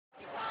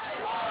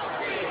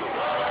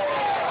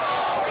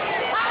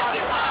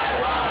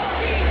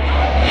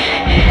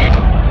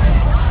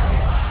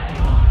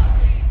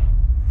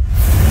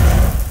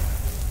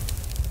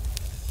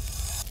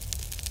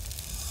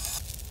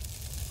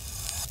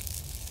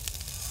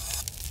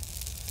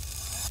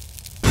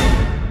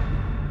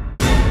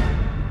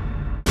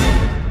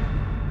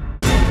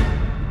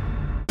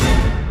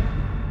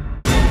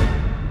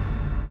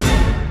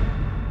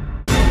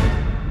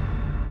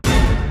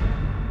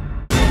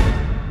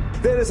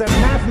That is a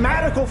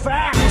mathematical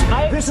fact.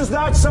 This is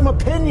not some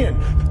opinion.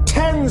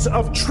 Tens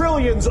of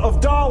trillions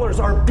of dollars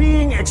are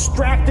being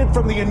extracted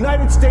from the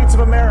United States of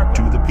America.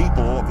 To the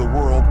people of the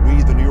world,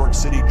 we, the New York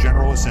City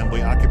General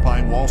Assembly,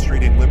 occupying Wall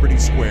Street and Liberty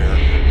Square,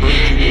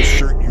 urge you to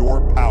assert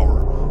your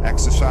power,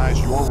 exercise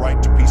your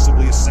right to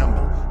peaceably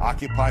assemble,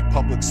 occupy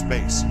public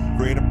space,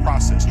 create a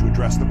process to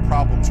address the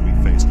problems we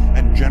face,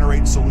 and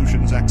generate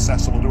solutions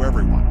accessible to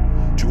everyone.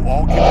 To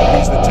all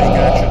communities that take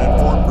action and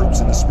form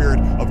groups in the spirit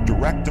of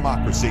direct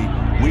democracy,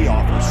 we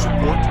offer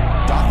support,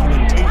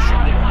 documentation,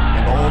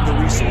 and all of the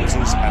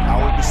resources at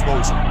our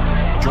disposal.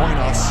 Join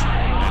us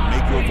and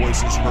make your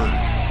voices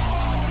heard.